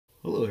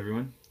Hello,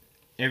 everyone.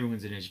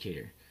 Everyone's an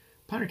educator.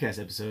 Pondercast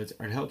episodes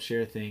are to help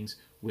share things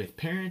with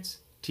parents,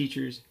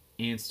 teachers,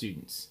 and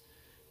students.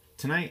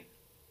 Tonight,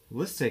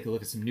 let's take a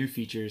look at some new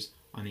features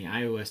on the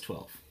iOS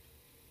 12.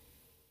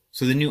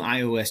 So the new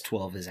iOS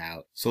 12 is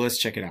out, so let's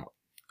check it out.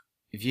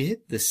 If you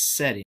hit the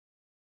settings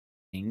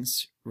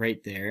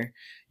right there,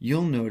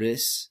 you'll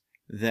notice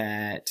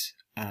that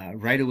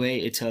right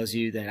away it tells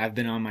you that I've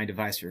been on my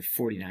device for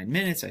 49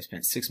 minutes, I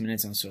spent 6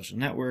 minutes on social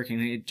network,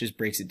 and it just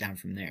breaks it down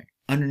from there.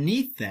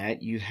 Underneath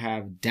that, you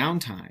have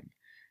downtime.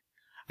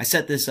 I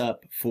set this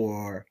up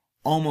for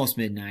almost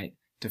midnight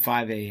to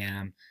 5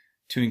 a.m.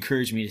 to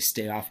encourage me to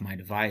stay off my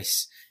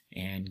device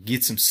and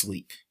get some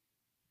sleep.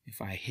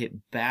 If I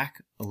hit back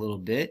a little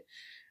bit,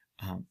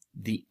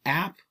 the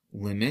app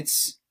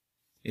limits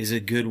is a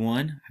good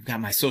one. I've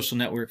got my social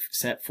network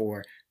set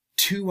for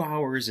 2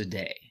 hours a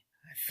day.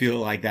 I feel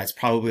like that's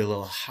probably a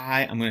little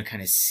high. I'm going to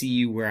kind of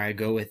see where I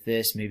go with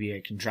this. Maybe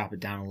I can drop it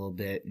down a little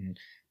bit and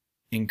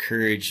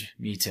encourage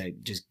me to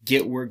just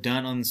get work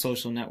done on the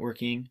social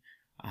networking,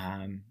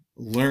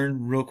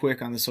 learn real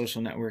quick on the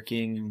social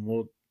networking, and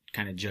we'll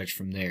kind of judge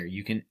from there.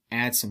 You can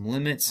add some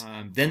limits.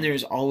 Then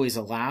there's always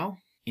allow,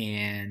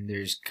 and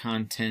there's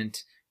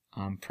content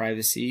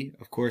privacy,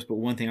 of course, but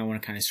one thing I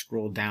want to kind of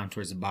scroll down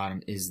towards the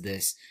bottom is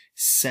this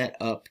set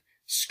up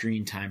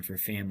screen time for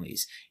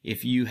families.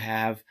 If you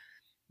have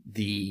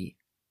the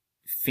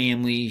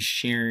family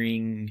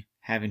sharing,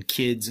 having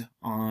kids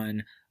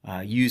on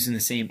using the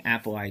same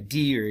Apple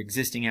ID or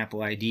existing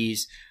Apple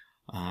IDs,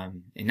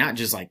 and not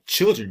just like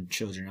children,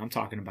 I'm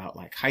talking about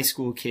like high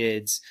school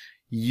kids,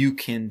 you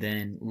can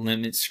then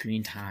limit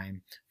screen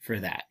time for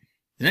that.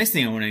 The next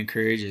thing I want to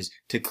encourage is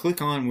to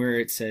click on where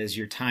it says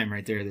your time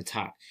right there at the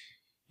top.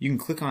 You can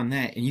click on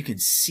that and you can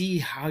see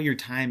how your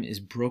time is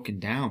broken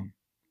down.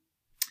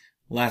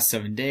 Last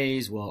 7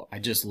 days, well, I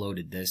just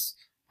loaded this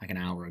like an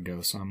hour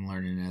ago, so I'm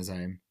learning as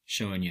I'm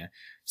showing you.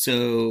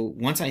 So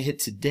once I hit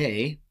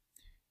today,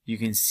 you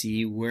can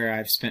see where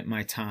I've spent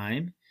my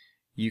time.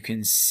 You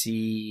can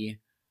see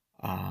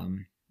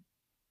kind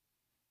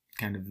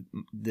of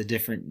the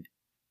different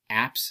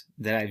apps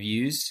that I've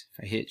used.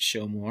 If I hit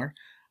show more,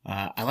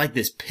 I like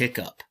this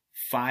pickup,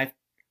 5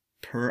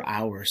 per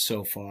hour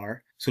so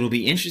far. So it'll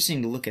be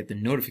interesting to look at the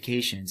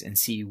notifications and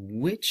see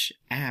which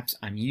apps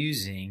I'm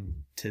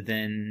using to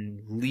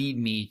then lead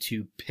me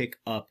to pick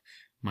up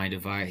my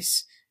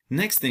device.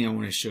 Next thing I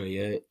want to show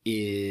you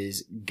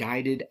is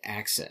guided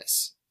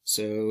access.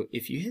 So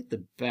if you hit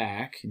the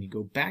back and you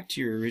go back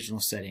to your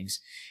original settings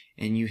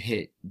and you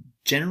hit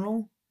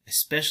general,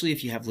 especially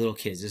if you have little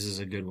kids, this is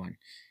a good one.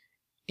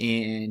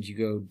 And you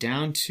go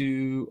down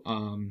to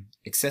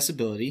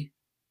accessibility,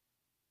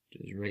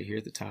 which is right here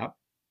at the top.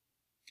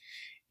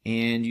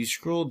 And you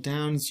scroll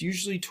down, it's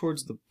usually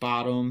towards the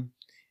bottom.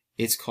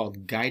 It's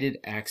called guided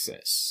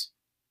access.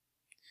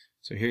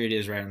 So here it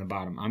is right on the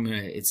bottom.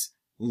 It's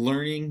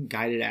learning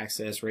guided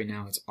access. Right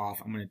now it's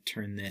off. I'm going to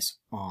turn this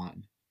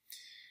on.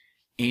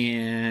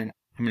 And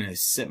I'm going to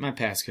set my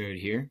passcode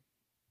here.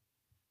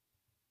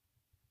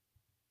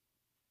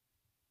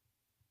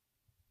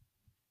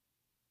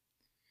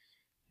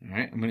 All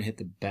right, I'm going to hit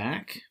the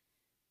back.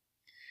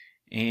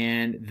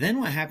 And then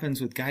what happens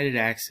with guided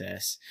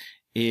access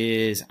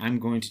is I'm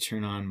going to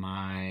turn on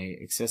my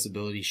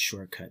accessibility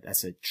shortcut.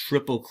 That's a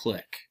triple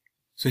click.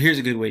 So here's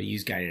a good way to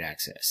use guided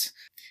access.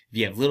 If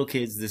you have little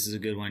kids, this is a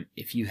good one.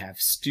 If you have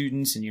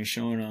students and you're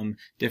showing them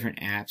different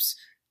apps,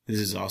 this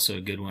is also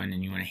a good one,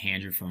 and you want to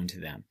hand your phone to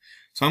them.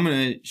 So I'm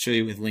going to show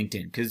you with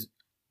LinkedIn because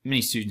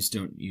many students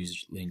don't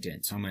use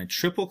LinkedIn. So I'm going to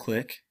triple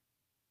click,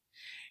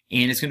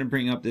 and it's going to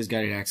bring up this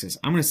guided access.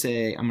 I'm going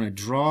to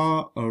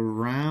draw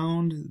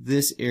around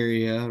this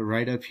area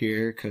right up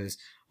here because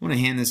I want to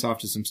hand this off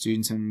to some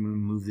students. I'm going to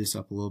move this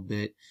up a little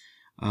bit,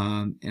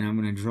 and I'm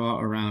going to draw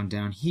around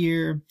down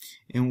here.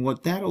 And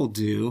what that'll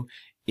do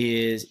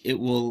is it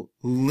will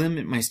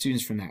limit my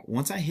students from that.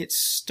 Once I hit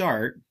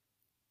start,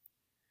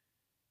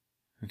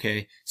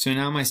 okay, so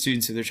now my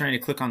students, if they're trying to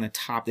click on the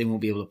top, they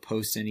won't be able to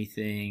post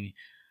anything,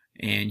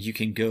 and you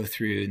can go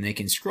through and they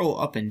can scroll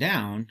up and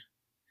down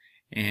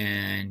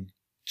and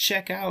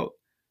check out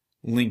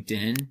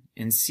LinkedIn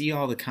and see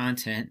all the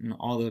content and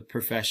all the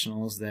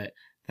professionals that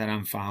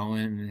I'm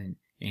following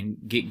and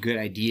get good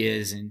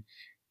ideas and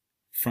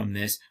from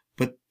this,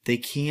 but they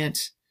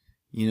can't,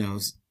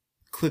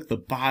 click the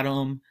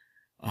bottom.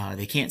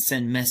 They can't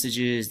send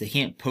messages. They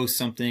can't post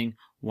something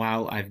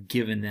while I've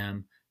given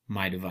them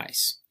my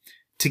device.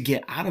 To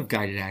get out of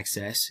guided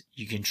access,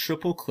 you can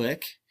triple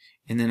click,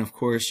 and then of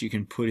course you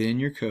can put in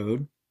your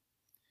code,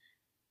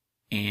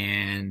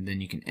 and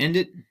then you can end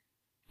it, and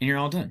you're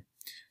all done.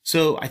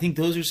 So I think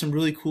those are some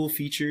really cool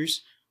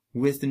features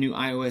with the new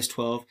iOS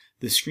 12.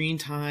 The screen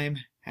time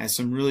has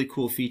some really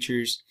cool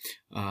features.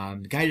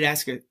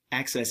 Guided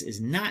access is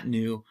not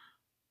new,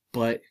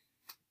 but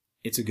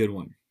it's a good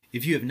one.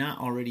 If you have not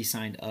already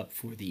signed up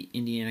for the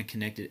Indiana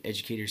Connected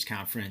Educators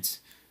Conference,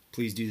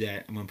 please do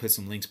that. I'm going to put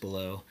some links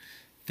below.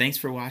 Thanks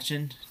for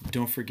watching.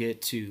 Don't forget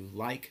to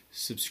like,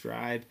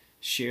 subscribe,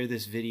 share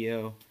this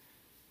video,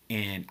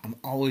 and I'm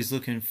always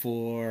looking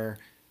for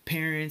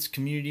parents,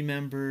 community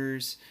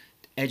members,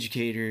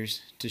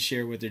 educators to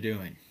share what they're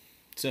doing.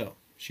 So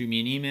shoot me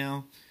an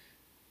email,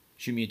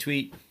 shoot me a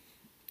tweet.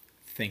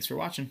 Thanks for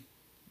watching.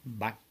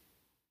 Bye.